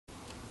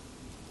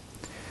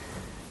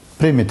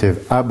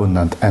primitive,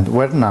 abundant and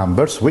weird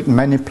numbers with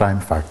many prime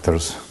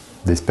factors.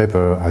 This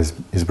paper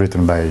is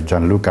written by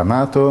Gianluca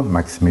Amato,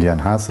 Maximilian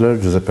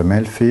Hasler, Giuseppe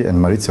Melfi and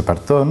Maurizio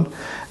Parton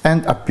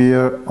and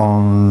appear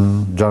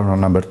on Journal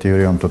Number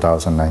Theory on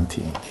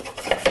 2019.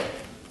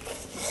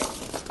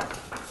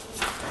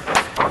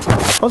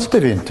 A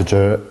positive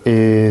integer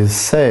is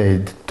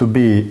said to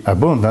be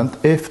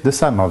abundant if the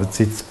sum of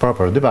its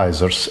proper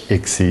divisors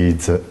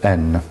exceeds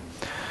n.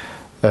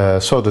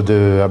 So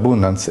the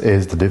abundance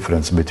is the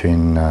difference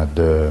between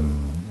the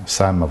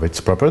sum of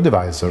its proper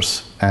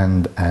divisors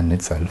and n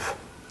itself.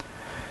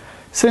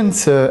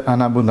 Since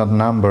an abundant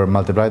number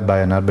multiplied by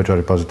an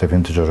arbitrary positive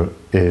integer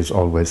is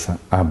always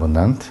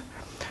abundant,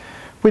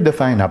 we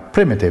define a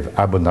primitive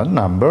abundant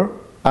number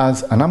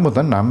as an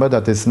abundant number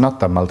that is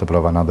not a multiple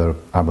of another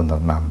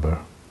abundant number.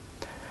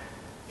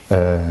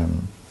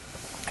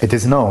 It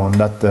is known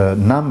that the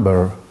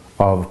number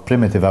of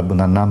primitive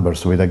abundant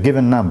numbers with a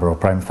given number of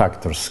prime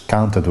factors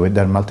counted with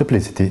their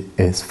multiplicity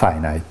is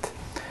finite.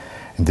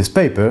 In this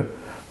paper,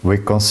 we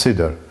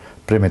consider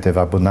primitive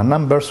abundant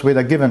numbers with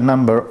a given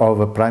number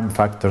of prime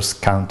factors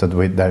counted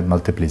with their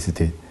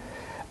multiplicity.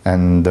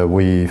 And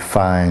we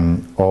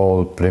find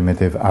all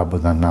primitive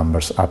abundant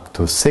numbers up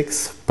to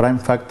 6 prime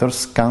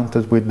factors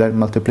counted with their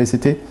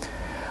multiplicity.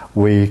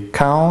 We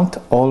count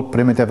all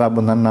primitive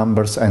abundant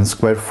numbers and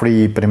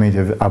square-free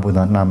primitive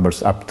abundant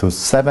numbers up to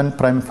 7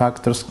 prime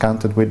factors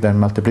counted with their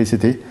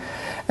multiplicity.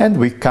 And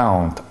we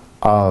count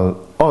all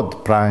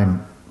odd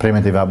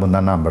primitive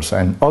abundant numbers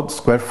and odd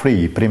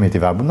square-free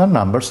primitive abundant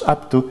numbers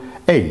up to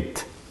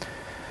 8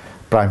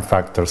 prime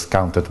factors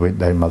counted with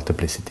their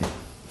multiplicity.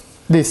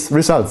 These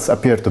results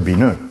appear to be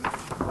null.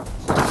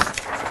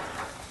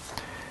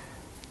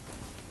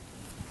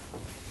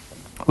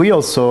 We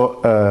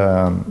also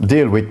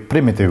deal with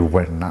primitive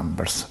weird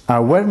numbers. A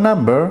weird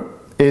number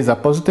is a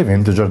positive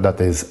integer that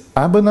is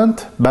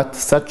abundant, but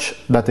such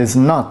that is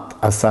not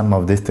a sum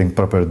of distinct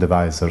proper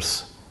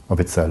divisors of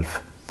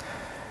itself.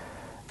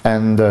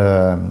 And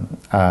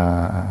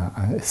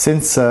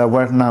since a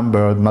weird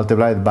number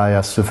multiplied by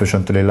a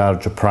sufficiently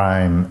large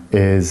prime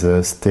is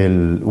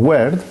still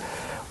weird,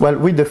 well,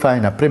 we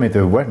define a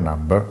primitive weird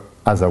number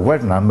as a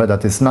weird number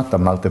that is not a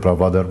multiple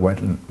of other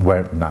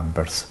weird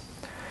numbers.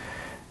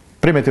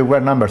 Primitive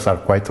weird numbers are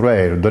quite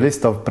rare. The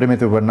list of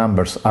primitive weird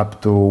numbers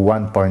up to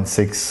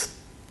 1.6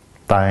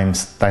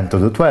 times 10 to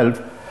the 12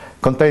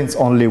 contains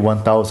only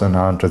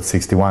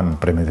 1,161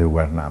 primitive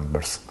weird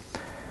numbers.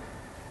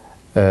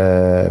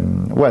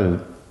 Well,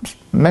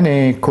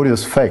 many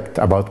curious facts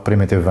about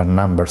primitive weird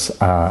numbers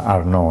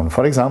are known.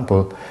 For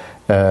example,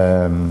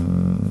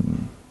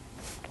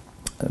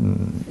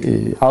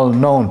 all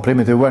known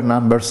primitive weird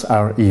numbers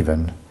are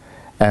even,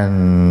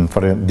 and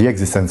for the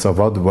existence of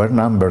odd weird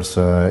numbers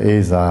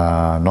is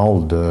an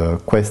old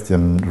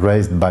question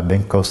raised by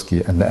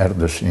Benkowski and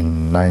Erdős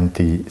in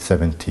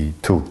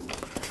 1972.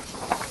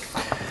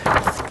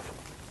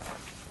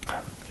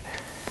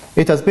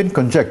 It has been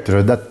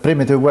conjectured that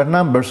primitive weird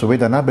numbers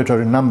with an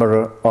arbitrary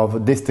number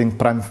of distinct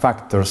prime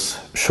factors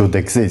should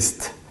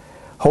exist.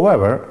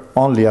 However,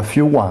 only a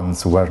few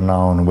ones were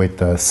known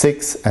with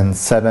 6 and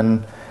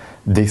 7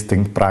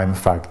 distinct prime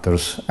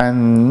factors,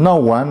 and no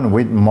one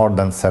with more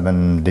than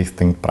 7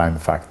 distinct prime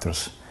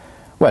factors.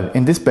 Well,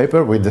 in this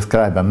paper we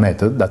describe a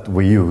method that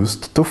we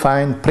used to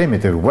find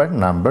primitive weird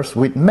numbers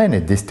with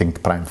many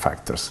distinct prime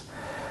factors.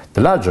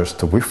 The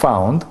largest we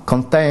found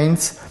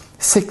contains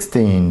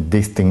 16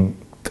 distinct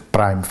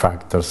prime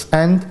factors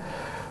and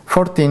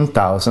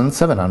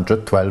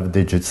 14,712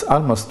 digits,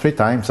 almost 3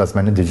 times as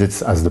many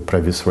digits as the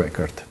previous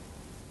record.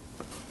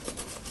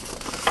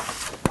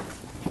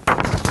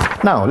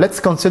 Now, let's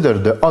consider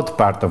the odd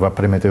part of a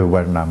primitive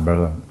weird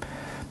number,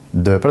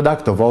 the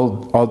product of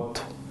all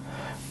odd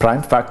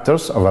prime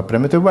factors of a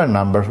primitive weird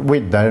number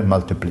with their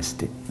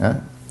multiplicity.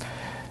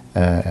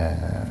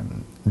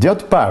 The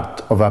odd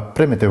part of a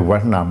primitive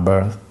weird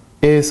number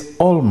is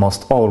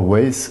almost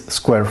always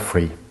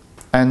square-free,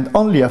 and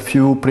only a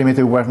few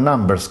primitive weird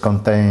numbers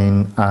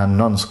contain a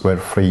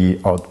non-square-free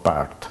odd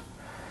part.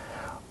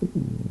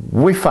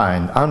 We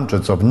find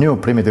hundreds of new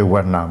primitive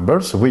weird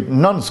numbers with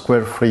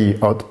non-square-free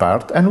odd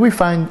part, and we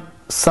find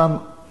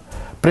some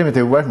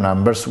primitive weird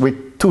numbers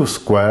with 2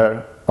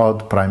 square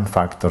odd prime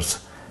factors,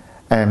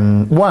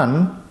 and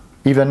one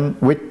even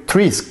with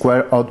 3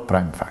 square odd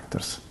prime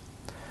factors.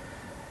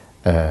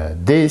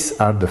 These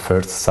are the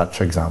first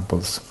such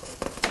examples.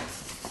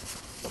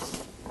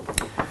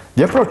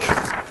 The approach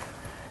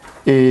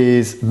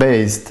is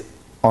based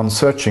on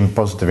searching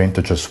positive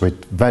integers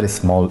with very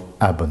small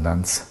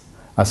abundance.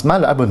 A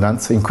small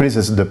abundance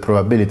increases the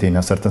probability in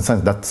a certain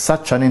sense that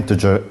such an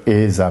integer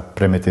is a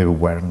primitive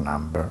weird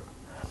number.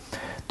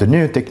 The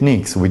new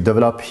techniques we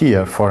develop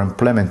here for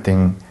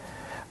implementing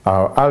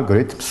our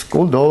algorithms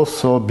could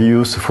also be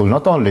useful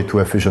not only to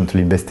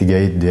efficiently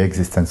investigate the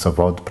existence of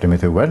odd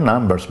primitive weird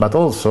numbers, but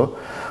also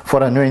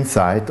for a new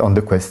insight on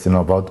the question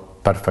of odd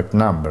perfect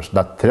numbers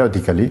that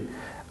theoretically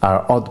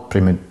are odd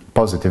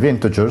positive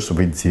integers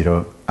with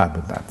 0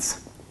 abundance.